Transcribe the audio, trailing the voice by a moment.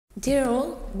Dear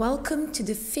all, welcome to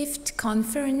the 5th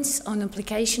conference on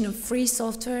application of free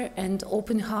software and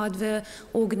open hardware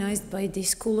organized by the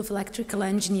School of Electrical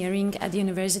Engineering at the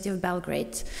University of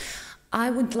Belgrade. I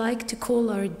would like to call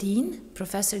our Dean,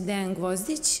 Professor Dejan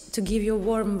Gvozdic, to give you a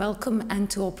warm welcome and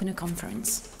to open a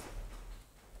conference.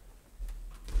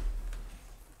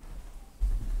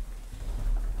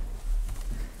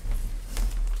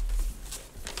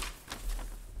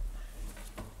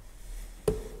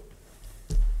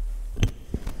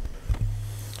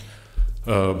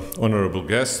 Honorable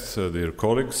guests, dear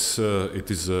colleagues, it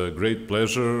is a great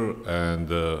pleasure and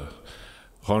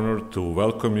honor to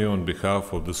welcome you on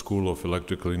behalf of the School of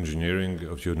Electrical Engineering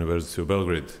of the University of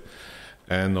Belgrade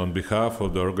and on behalf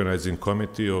of the organizing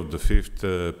committee of the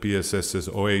 5th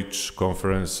PSSOH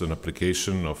conference on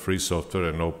application of free software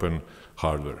and open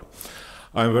hardware.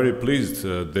 I am very pleased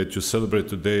that you celebrate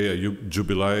today a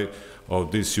jubilee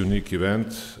of this unique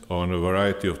event on a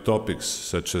variety of topics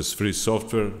such as free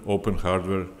software, open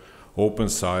hardware, open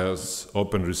science,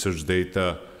 open research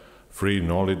data, free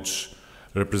knowledge,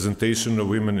 representation of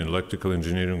women in electrical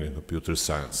engineering and computer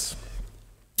science.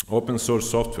 Open source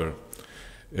software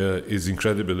is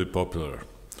incredibly popular.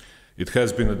 It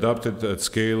has been adopted at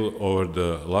scale over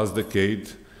the last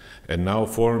decade and now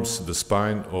forms the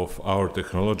spine of our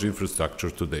technology infrastructure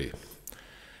today.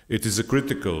 It is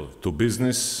critical to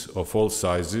business of all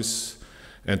sizes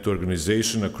and to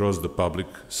organization across the public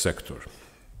sector.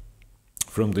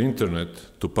 From the internet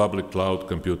to public cloud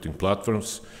computing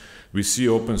platforms, we see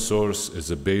open source as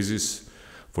a basis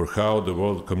for how the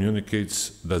world communicates,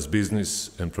 does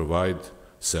business, and provides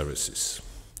services.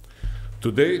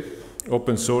 Today,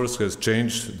 open source has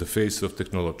changed the face of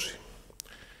technology.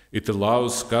 It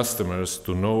allows customers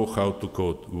to know how the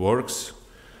code works,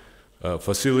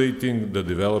 facilitating the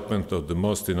development of the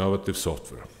most innovative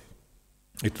software.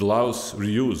 It allows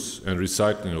reuse and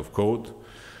recycling of code,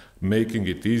 making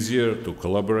it easier to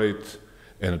collaborate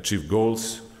and achieve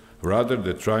goals rather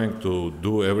than trying to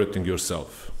do everything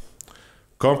yourself.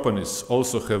 Companies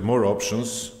also have more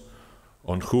options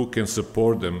on who can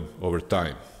support them over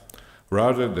time.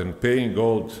 Rather than paying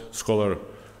old scholar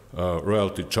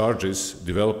royalty charges,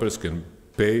 developers can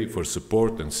pay for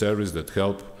support and service that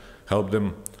help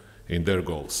them in their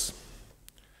goals.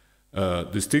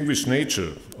 Distinguished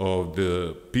nature of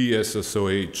the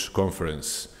PSSOH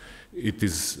conference, it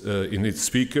is in its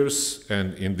speakers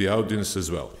and in the audience as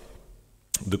well.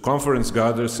 The conference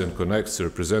gathers and connects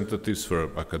representatives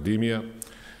from academia,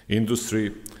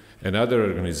 industry, and other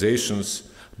organizations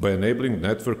by enabling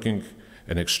networking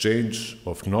and exchange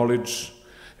of knowledge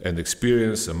and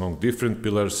experience among different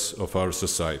pillars of our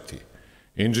society: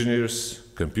 engineers,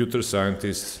 computer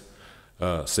scientists,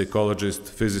 psychologists,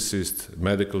 physicists,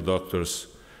 medical doctors,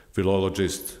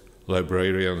 philologists,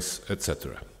 librarians,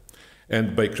 etc.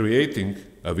 And by creating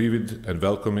a vivid and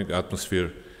welcoming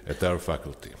atmosphere at our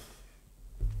faculty.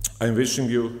 I'm wishing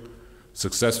you a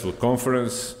successful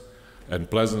conference and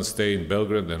pleasant stay in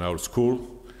Belgrade and our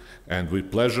school, and with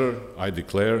pleasure I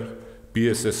declare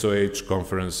PSSOH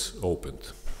conference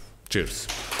opened. Cheers.